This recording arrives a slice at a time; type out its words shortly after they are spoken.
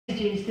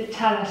images that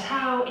tell us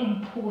how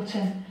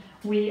important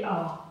we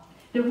are.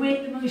 That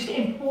we're the most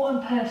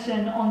important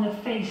person on the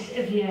face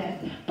of the earth.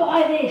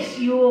 Buy this,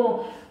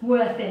 you're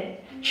worth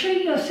it.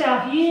 Treat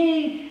yourself,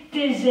 you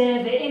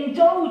deserve it.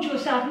 Indulge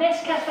yourself.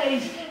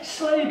 Nescafe's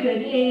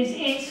slogan is,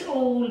 it's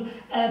all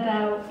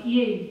about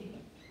you.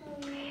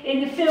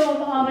 In the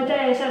film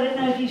Amadeus, I don't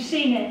know if you've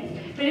seen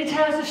it, but it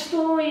tells the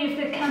story of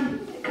the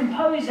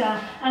composer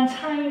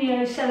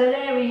Antonio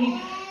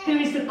Salieri, who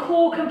is the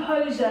core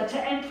composer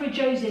to Emperor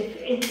Joseph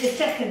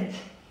II.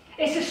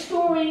 It's a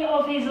story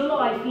of his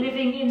life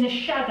living in the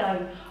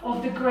shadow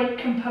of the great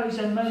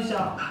composer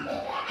Mozart.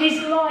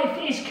 His life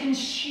is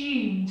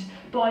consumed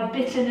by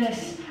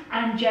bitterness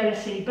and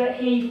jealousy, but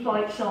he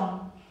fights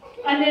on.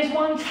 And there's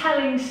one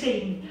telling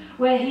scene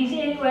where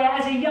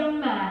as a young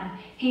man,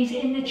 he's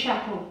in the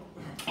chapel.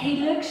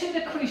 He looks at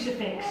the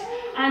crucifix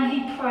and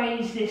he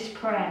prays this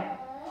prayer.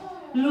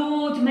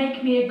 Lord,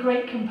 make me a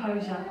great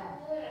composer.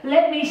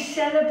 Let me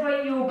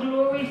celebrate your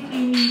glory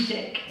through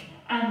music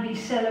and be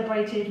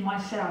celebrated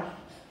myself.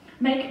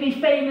 Make me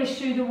famous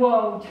through the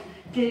world.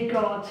 Dear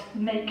God,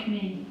 make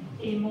me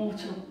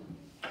immortal.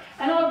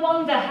 And I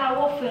wonder how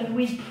often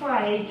we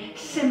pray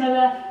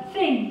similar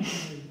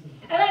things.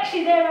 And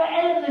actually there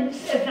are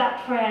elements of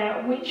that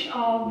prayer which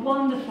are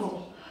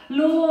wonderful.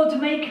 Lord,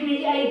 make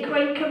me a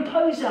great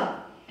composer.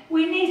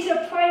 We need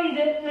to pray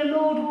that the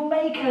Lord will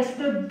make us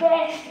the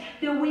best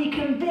that we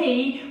can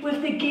be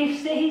with the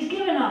gifts that he's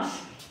given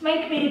us.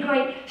 Make me a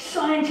great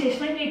scientist,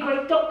 make me a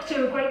great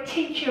doctor, a great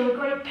teacher, a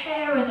great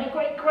parent, a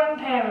great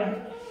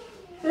grandparent.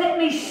 Let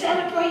me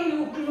celebrate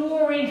your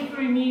glory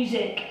through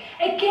music.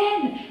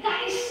 Again,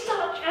 that is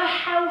such a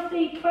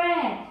healthy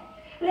prayer.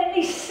 Let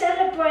me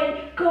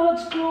celebrate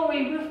God's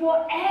glory with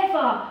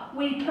whatever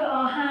we put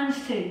our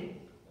hands to.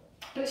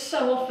 But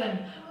so often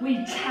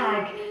we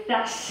tag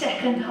that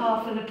second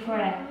half of the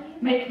prayer.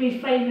 Make me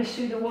famous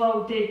through the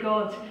world, dear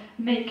God.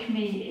 Make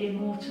me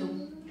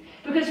immortal.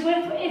 Because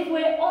if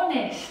we're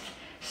honest,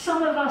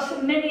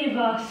 many of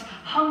us,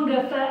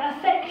 hunger for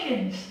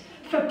affections,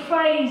 for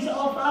praise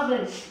of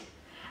others.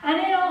 And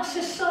in our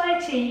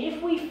society,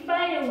 if we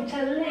fail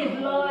to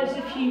live lives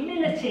of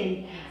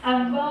humility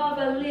and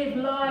rather live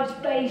lives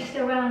based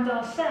around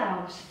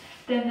ourselves,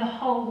 then the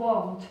whole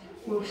world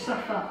will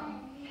suffer.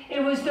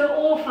 It was the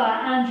author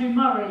Andrew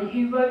Murray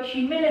who wrote,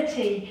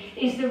 humility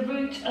is the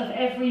root of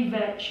every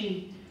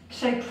virtue.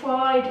 So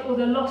pride or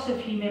the loss of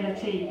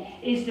humility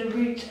is the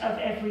root of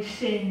every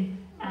sin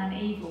and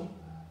evil.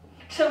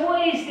 So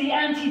what is the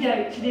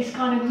antidote to this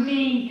kind of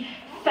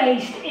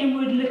me-faced,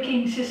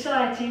 inward-looking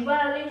society?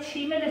 Well, it's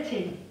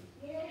humility.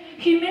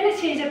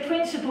 Humility is a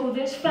principle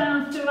that's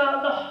found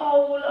throughout the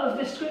whole of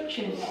the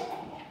scriptures.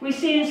 We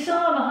see in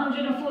Psalm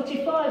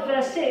 145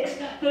 verse 6,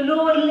 the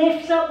Lord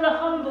lifts up the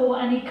humble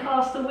and he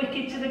casts the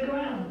wicked to the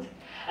ground.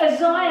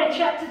 Isaiah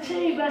chapter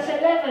 2 verse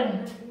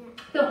 11,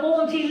 the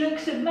haughty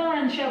looks of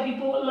man shall be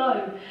brought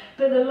low,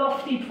 but the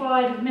lofty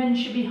pride of men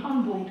shall be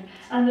humbled,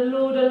 and the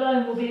Lord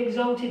alone will be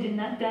exalted in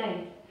that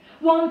day.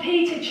 1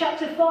 Peter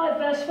chapter 5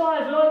 verse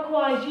 5,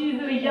 likewise you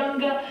who are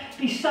younger,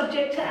 be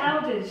subject to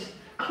elders.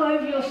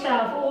 Clothe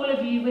yourself, all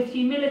of you, with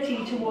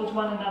humility towards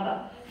one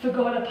another, for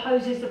God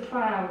opposes the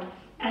proud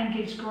and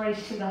gives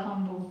grace to the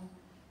humble.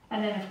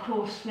 And then of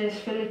course there's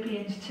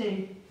Philippians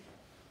 2,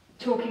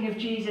 talking of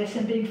Jesus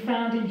and being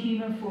found in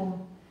human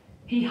form.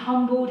 He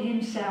humbled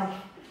himself,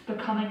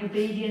 becoming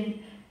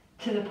obedient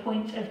to the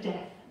point of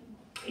death,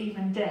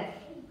 even death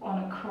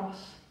on a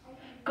cross.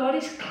 God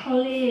is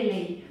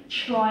clearly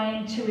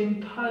trying to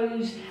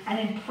impose and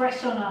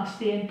impress on us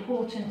the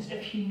importance of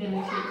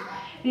humility,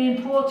 the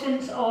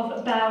importance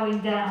of bowing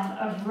down,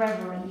 of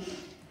reverence.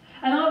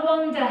 And I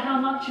wonder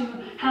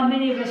how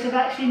many of us have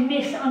actually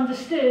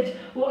misunderstood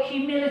what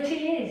humility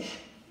is.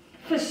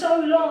 For so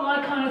long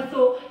I kind of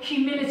thought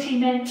humility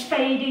meant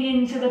fading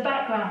into the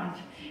background,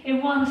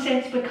 in one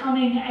sense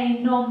becoming a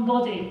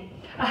non-body.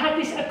 I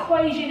had this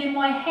equation in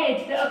my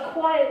head that a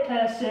quiet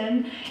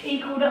person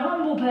equaled a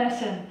humble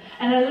person,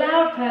 and a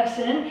loud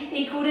person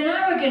equaled an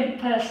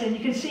arrogant person. You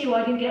can see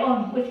why I didn't get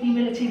on with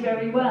humility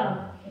very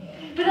well.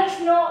 But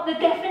that's not the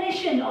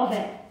definition of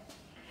it.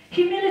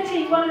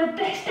 Humility, one of the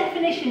best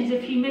definitions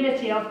of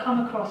humility I've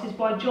come across is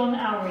by John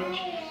Outridge,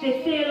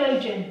 the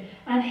theologian,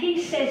 and he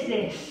says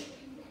this: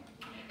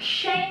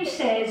 shame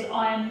says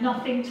I am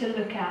nothing to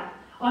look at,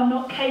 I'm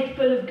not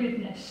capable of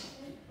goodness.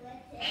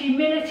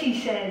 Humility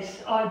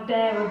says I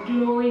bear a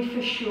glory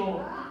for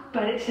sure,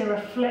 but it's a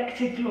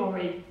reflected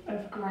glory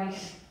of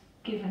grace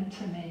given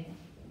to me.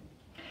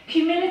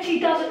 Humility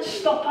doesn't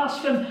stop us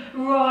from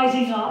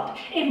rising up,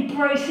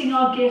 embracing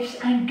our gifts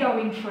and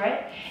going for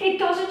it. It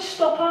doesn't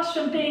stop us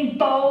from being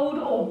bold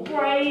or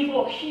brave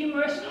or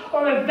humorous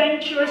or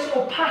adventurous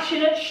or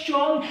passionate,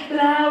 strong,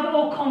 loud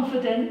or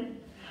confident.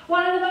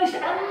 One of the most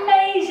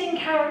amazing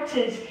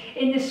characters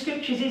in the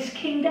scriptures is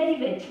King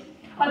David.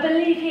 I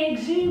believe he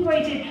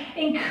exuberated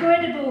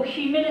incredible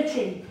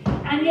humility,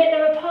 and yet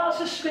there are parts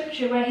of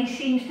scripture where he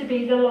seems to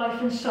be the life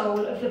and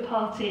soul of the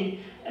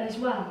party as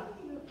well.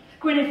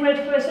 Gwyneth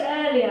read for us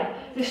earlier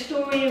the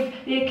story of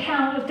the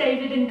account of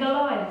David and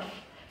Goliath.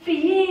 For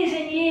years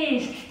and years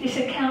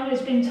this account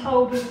has been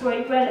told with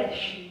great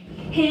relish.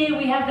 Here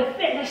we have the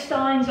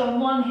Philistines on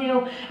one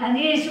hill and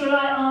the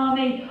Israelite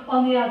army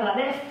on the other.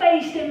 They're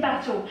faced in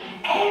battle.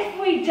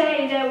 Every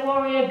day their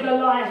warrior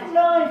Goliath,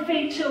 9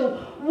 feet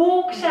tall,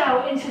 walks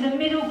out into the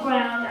middle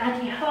ground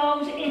and he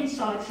hurls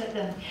insults at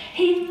them.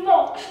 He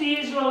mocks the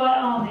Israelite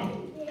army.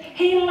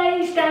 He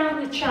lays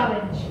down the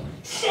challenge.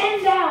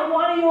 Send out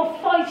one of your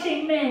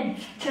fighting men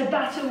to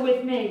battle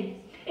with me.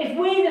 If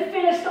we, the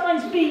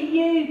Philistines, beat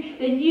you,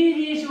 then you,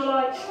 the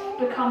Israelites,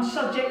 become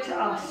subject to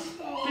us.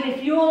 But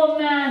if your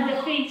man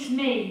defeats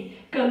me,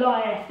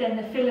 Goliath, then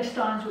the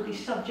Philistines will be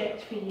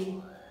subject for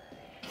you.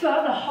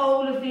 Throughout the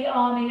whole of the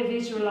army of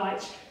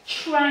Israelites,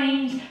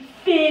 trained,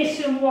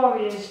 fearsome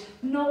warriors,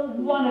 not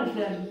one of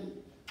them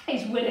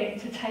is willing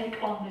to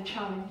take on the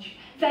challenge.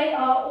 They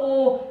are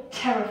all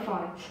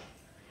terrified.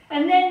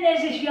 And then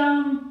there's this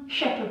young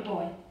shepherd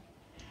boy.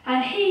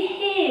 And he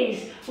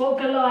hears what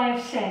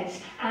Goliath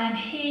says, and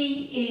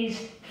he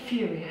is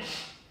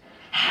furious.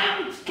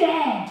 How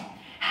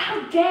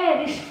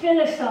dare this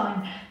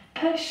Philistine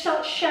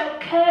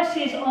shout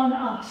curses on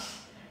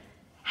us?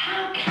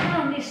 How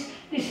can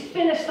this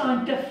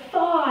Philistine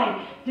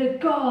defy the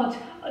God,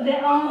 the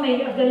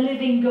army of the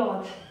living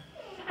God?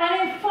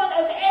 And in front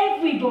of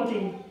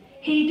everybody,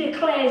 he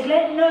declares,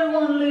 let no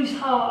one lose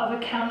heart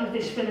of account of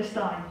this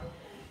Philistine.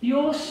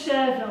 Your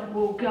servant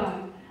will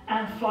go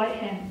and fight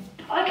him.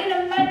 I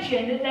can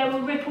imagine that there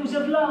were ripples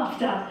of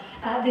laughter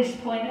at this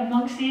point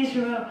amongst the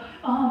Israel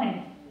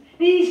army.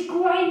 These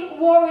great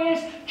warriors,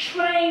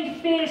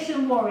 trained,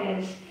 fearsome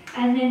warriors,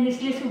 and then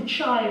this little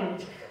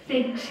child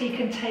thinks he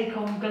can take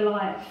on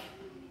Goliath.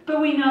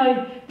 But we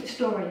know the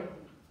story.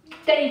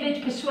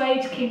 David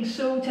persuades King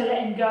Saul to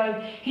let him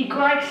go. He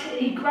grabs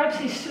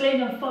his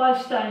sling and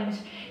 5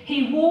 stones.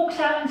 He walks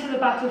out into the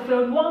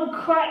battlefield. One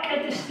crack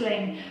at the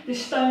sling, the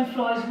stone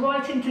flies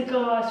right into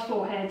Goliath's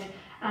forehead,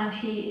 and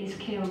he is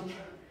killed.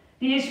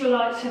 The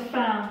Israelites have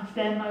found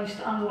their most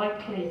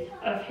unlikely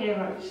of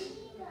heroes.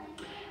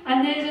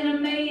 And there's an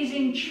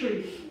amazing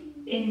truth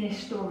in this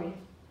story.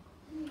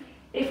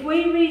 If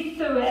we read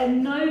through it, at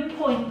no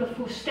point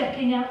before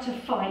stepping out to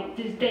fight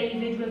does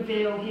David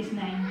reveal his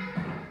name.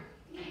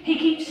 He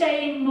keeps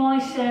saying, my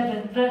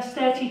servant, verse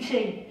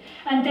 32.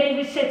 And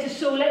David said to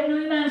Saul, let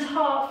no man's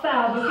heart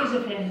fail because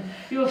of him.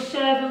 Your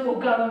servant will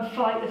go and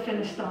fight the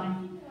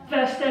Philistine.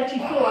 Verse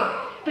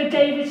 34. But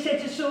David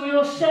said to Saul,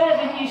 your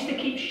servant used to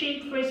keep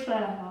sheep for his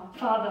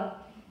father.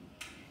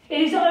 It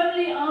is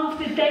only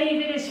after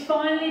David has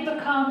finally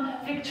become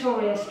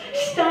victorious,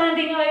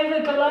 standing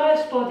over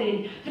Goliath's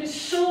body, that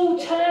Saul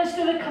turns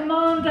to the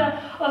commander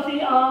of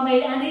the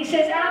army and he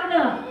says,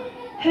 Abner,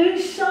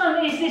 whose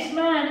son is this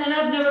man? And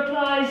Abner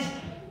replies,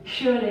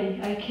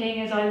 surely, O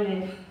king, as I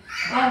live,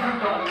 I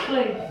haven't got a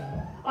clue.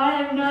 I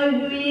don't know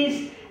who he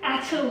is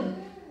at all.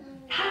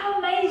 How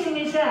amazing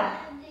is that?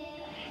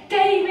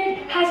 David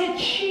has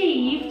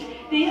achieved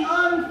the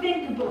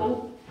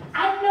unthinkable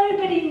and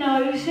nobody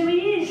knows who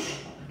he is.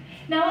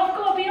 Now, I've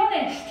got to be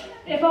honest,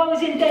 if I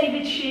was in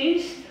David's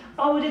shoes,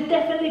 I would have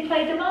definitely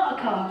played the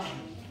martyr card.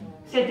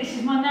 Said, this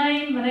is my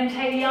name's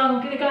Hayley Young,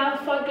 I'm going to go out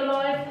and fight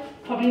Goliath,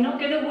 probably not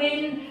going to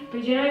win,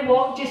 but you know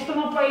what, just for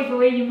my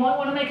bravery, you might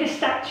want to make a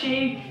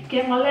statue,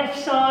 get my left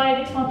side,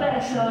 it's my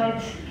better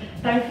side.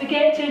 Don't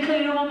forget to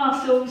include all my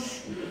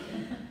muscles.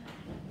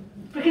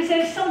 Because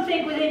there's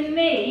something within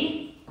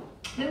me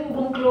that will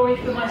want glory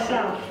for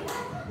myself.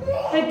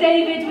 But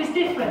David was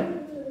different.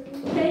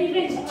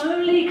 David's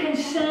only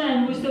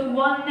concern was that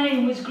one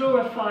name was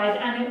glorified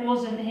and it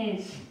wasn't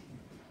his.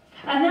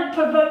 And that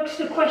provokes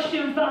the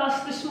question for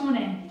us this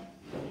morning.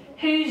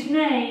 Whose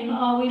name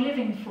are we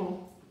living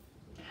for?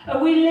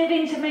 Are we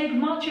living to make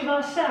much of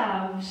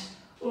ourselves,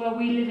 or are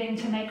we living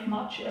to make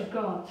much of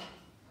God?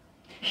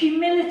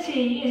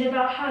 Humility is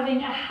about having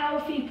a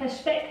healthy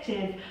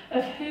perspective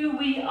of who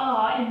we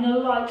are in the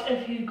light of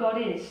who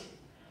God is.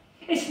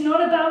 It's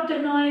not about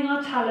denying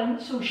our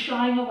talents or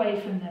shying away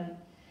from them.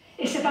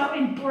 It's about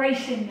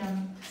embracing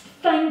them,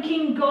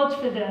 thanking God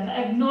for them,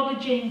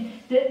 acknowledging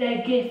that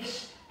they're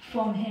gifts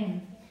from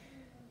Him.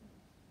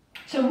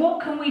 So what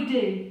can we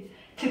do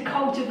to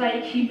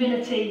cultivate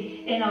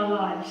humility in our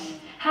lives?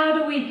 How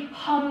do we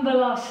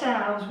humble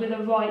ourselves with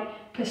a right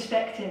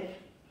perspective?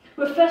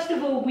 Well, first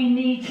of all, we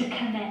need to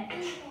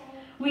connect.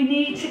 We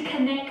need to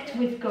connect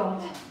with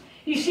God.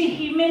 You see,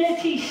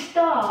 humility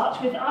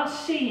starts with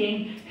us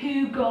seeing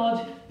who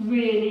God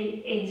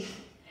really is.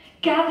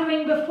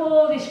 Gathering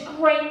before this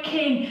great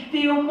King,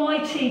 the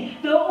Almighty,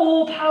 the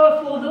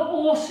all-powerful, the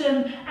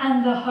awesome,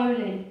 and the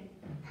holy.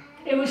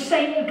 It was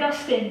St.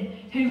 Augustine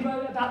who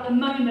wrote about the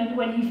moment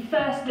when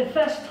the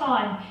first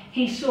time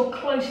he saw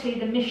closely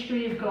the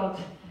mystery of God.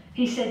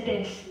 He said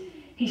this.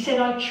 He said,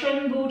 I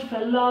trembled for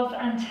love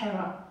and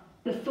terror.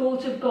 The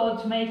thought of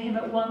God made him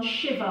at once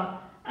shiver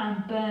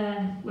and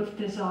burn with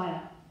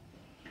desire.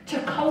 To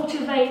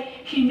cultivate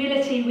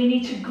humility, we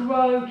need to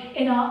grow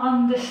in our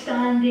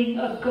understanding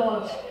of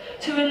God,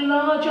 to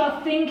enlarge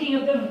our thinking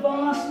of the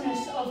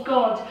vastness of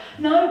God.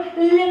 No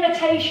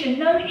limitation,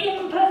 no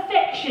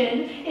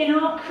imperfection in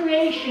our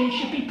creation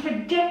should be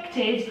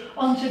projected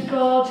onto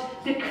God,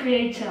 the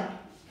Creator.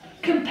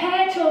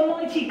 Compared to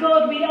Almighty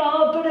God, we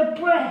are but a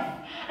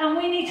breath, and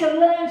we need to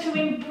learn to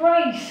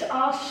embrace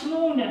our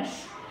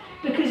smallness,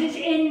 because it's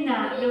in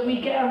that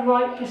we get a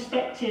right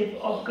perspective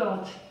of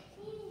God.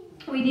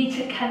 We need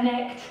to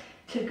connect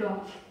to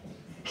God.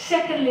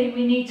 Secondly,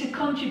 we need to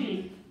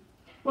contribute.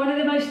 One of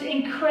the most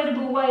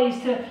incredible ways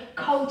to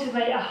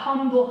cultivate a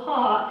humble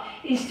heart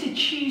is to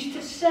choose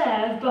to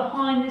serve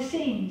behind the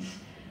scenes,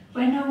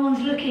 where no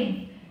one's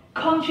looking,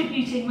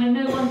 contributing when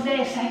no one's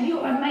there, saying,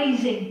 "You're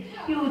amazing,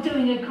 you're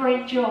doing a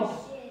great job."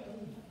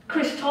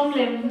 Chris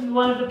Tomlin,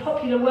 one of the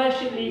popular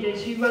worship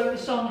leaders who wrote the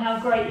song "How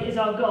Great Is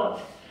Our God,"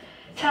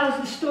 tells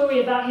the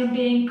story about him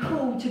being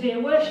called to be a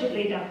worship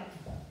leader.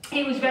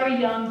 He was very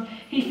young.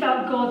 He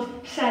felt God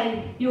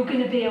say, "You're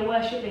going to be a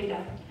worship leader."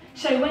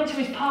 So he went to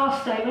his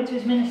pastor, he went to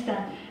his minister,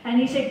 and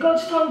he said,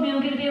 "God's told me I'm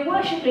going to be a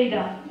worship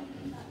leader."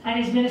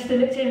 And his minister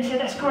looked at him and said,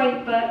 "That's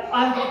great, but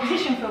I haven't got a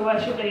position for a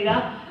worship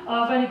leader.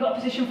 I've only got a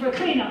position for a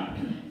cleaner."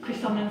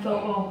 Chris Tomlin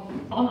thought, "Well,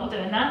 I'm not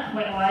doing that."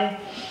 Went away,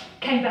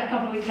 came back a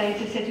couple of weeks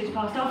later, said to his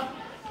pastor,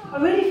 I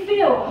really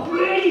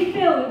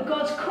feel that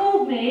God's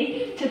called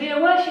me to be a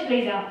worship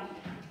leader."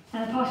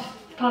 And the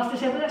pastor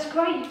said, "Well, that's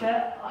great,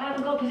 but I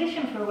haven't got a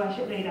position for a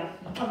worship leader.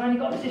 I've only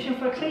got a position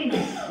for a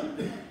cleaner."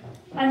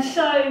 And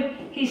so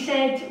he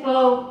said,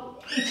 well,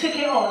 he took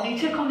it on. He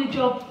took on the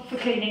job for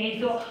cleaning. He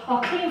thought,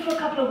 "I'll clean for a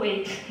couple of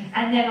weeks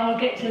and then I'll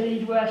get to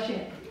lead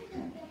worship."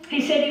 He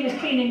said he was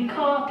cleaning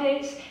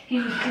carpets, he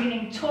was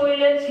cleaning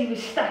toilets, he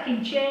was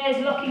stacking chairs,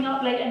 locking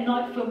up late at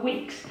night for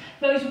weeks.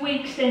 Those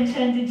weeks then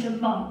turned into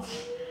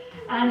months.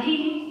 And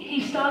he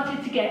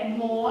started to get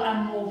more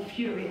and more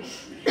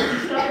furious.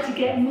 He started to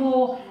get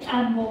more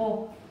and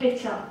more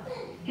bitter.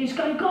 He was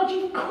going, "God,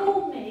 you've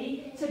called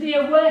me to be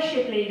a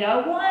worship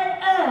leader. Why on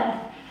earth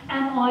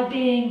am I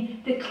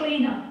being the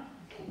cleaner?"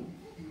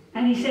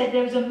 And he said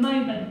there was a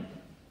moment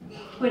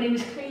when he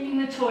was cleaning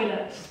the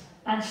toilets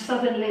and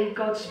suddenly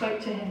God spoke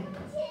to him.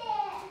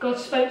 God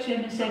spoke to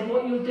him and said,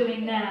 "What you're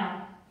doing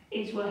now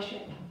is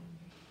worship."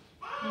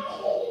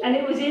 And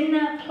it was in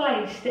that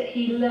place that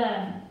he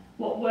learned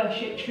what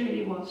worship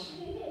truly was.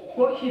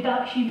 What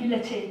about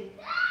humility,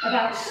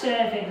 about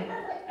serving,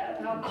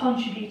 about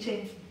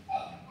contributing.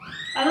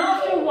 And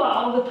after a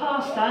while, the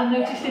pastor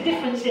noticed a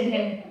difference in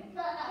him.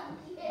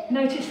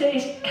 Noticed that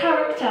his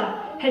character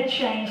had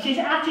changed, his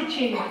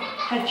attitude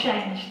had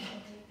changed,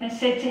 and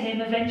said to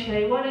him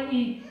eventually, "Why don't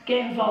you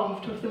get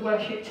involved with the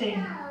worship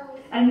team?"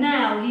 And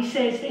now he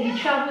says that he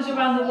travels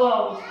around the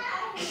world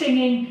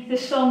singing the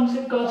songs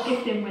that God's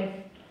gifted him with.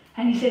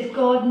 And he says,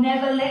 "God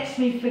never lets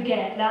me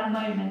forget that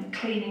moment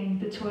cleaning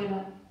the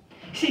toilet."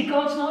 See,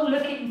 God's not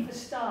looking for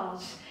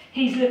stars,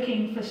 he's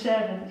looking for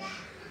servants.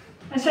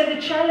 And so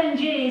the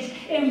challenge is,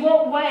 in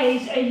what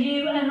ways are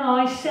you and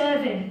I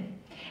serving?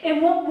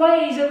 In what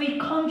ways are we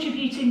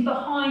contributing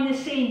behind the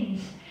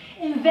scenes?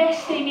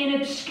 Investing in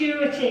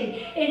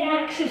obscurity, in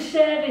acts of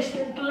service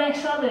that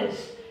bless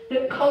others,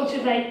 that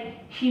cultivate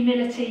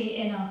humility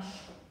in us.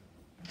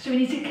 So we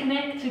need to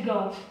connect to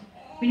God,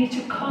 we need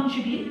to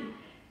contribute,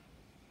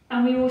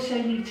 and we also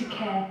need to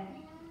care.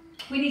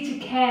 We need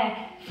to care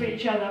for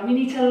each other, we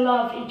need to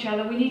love each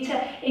other, we need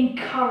to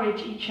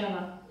encourage each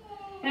other.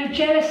 Now,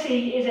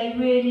 jealousy is a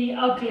really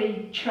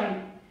ugly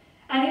trait,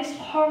 and it's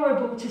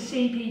horrible to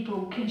see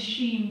people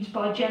consumed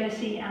by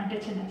jealousy and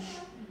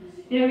bitterness.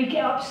 You know, we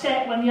get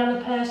upset when the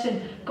other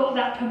person got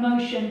that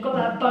promotion, got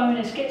that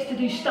bonus, gets to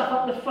do stuff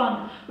up the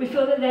front. We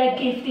feel that their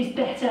gift is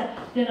better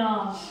than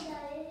ours.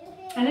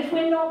 And if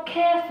we're not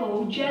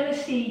careful,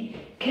 jealousy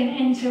can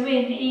enter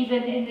in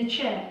even in the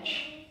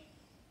church.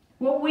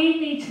 What we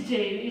need to do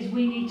is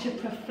we need to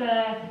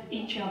prefer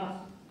each other.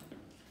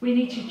 We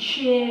need to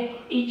cheer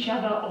each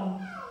other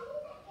on.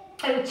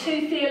 There were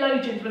two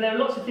theologians, well, there were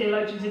lots of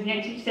theologians in the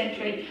 18th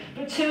century,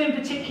 but two in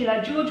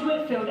particular, George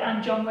Whitefield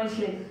and John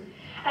Wesley.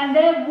 And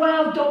they're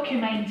well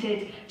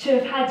documented to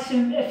have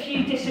had a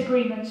few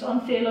disagreements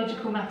on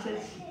theological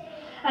matters.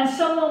 And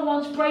someone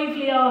once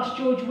bravely asked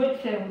George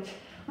Whitefield,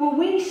 "Will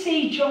we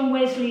see John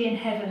Wesley in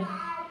heaven?"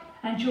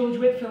 And George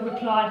Whitefield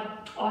replied,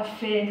 "I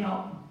fear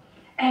not."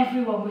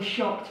 Everyone was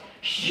shocked.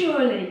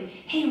 Surely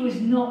he was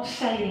not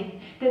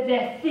saying that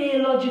their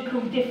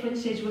theological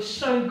differences were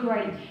so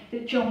great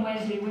that John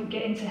Wesley wouldn't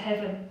get into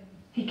heaven.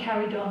 He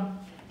carried on.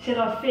 He said,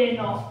 "I fear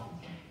not.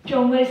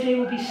 John Wesley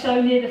will be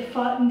so near the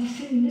throne,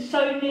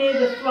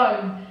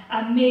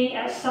 and me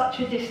at such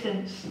a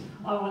distance,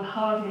 I will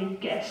hardly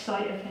get a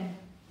sight of him."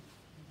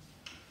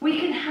 We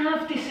can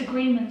have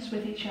disagreements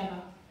with each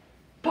other,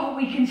 but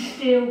we can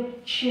still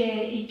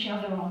cheer each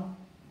other on.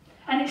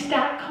 And it's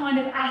that kind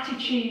of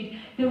attitude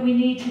that we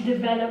need to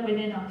develop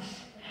within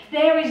us.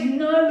 There is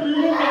no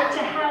limit to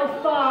how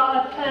far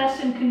a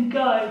person can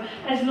go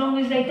as long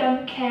as they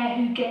don't care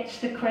who gets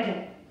the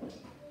credit.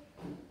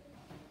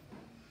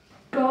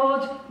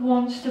 God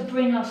wants to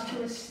bring us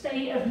to a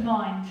state of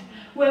mind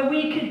where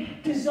we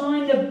can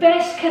design the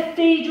best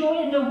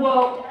cathedral in the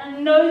world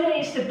and know that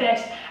it's the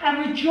best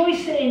and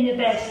rejoice in the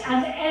best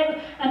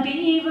and be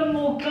even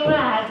more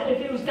glad if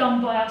it was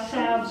done by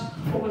ourselves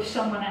or with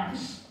someone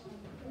else.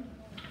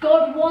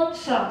 God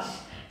wants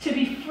us to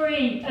be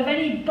free of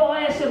any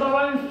bias of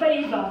our own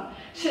favour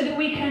so that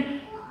we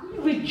can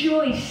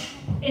rejoice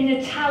in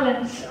the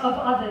talents of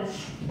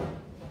others.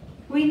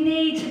 We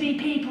need to be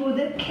people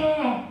that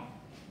care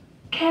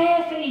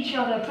for each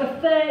other,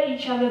 prefer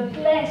each other,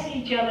 bless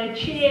each other,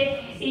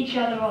 cheer each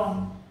other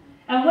on.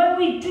 And when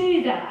we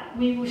do that,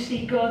 we will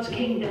see God's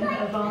kingdom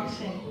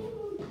advancing.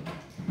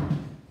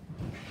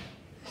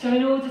 So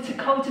in order to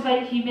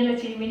cultivate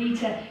humility, we need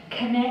to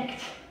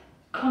connect,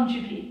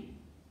 contribute,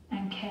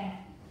 and care.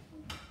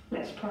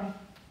 Let's pray.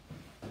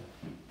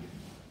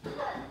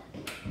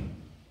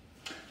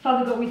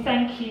 Father God, we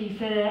thank you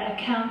for the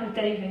account of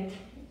David.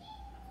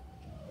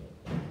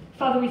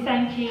 Father, we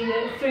thank you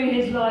that through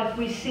his life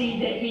we see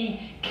that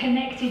he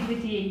connected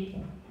with you.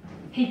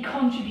 He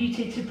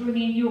contributed to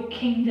bringing your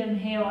kingdom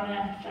here on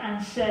earth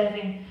and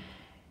serving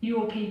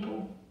your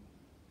people.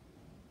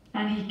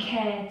 And he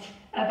cared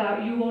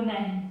about your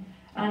name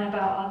and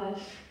about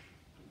others.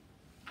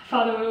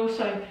 Father, we're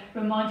also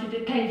reminded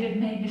that David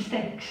made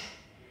mistakes.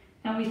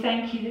 And we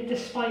thank you that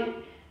despite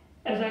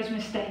of those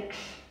mistakes,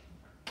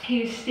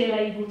 he is still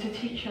able to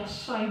teach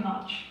us so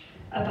much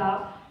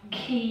about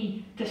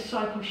key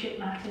discipleship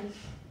matters.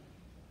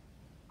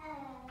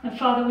 And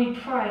Father, we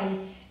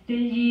pray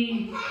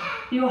that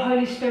your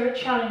Holy Spirit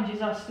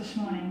challenges us this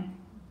morning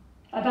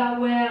about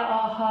where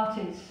our heart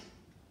is.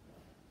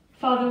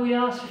 Father, we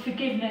ask for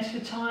forgiveness for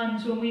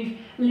times when we've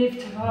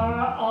lived for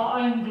our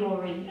own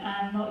glory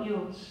and not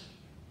yours.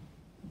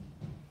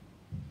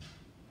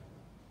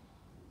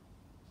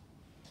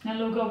 And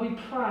Lord God, we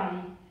pray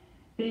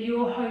that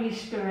your Holy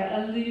Spirit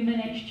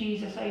illuminates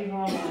Jesus over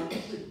our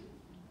lives.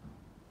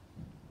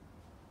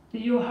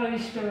 That your Holy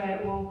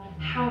Spirit will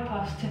help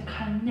us to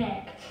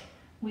connect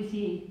with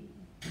you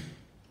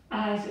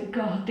as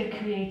God the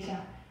Creator,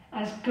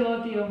 as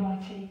God the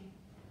Almighty.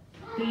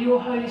 That your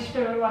Holy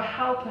Spirit will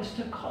help us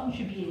to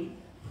contribute,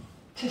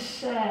 to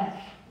serve,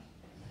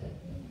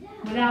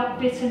 without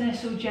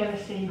bitterness or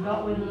jealousy,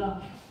 but with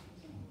love.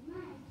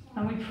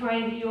 And we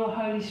pray that your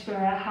Holy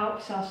Spirit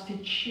helps us to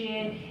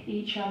cheer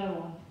each other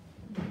on,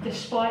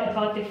 despite of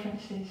our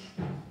differences.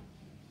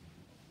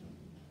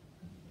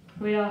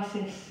 We ask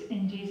this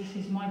in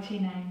Jesus' mighty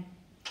name.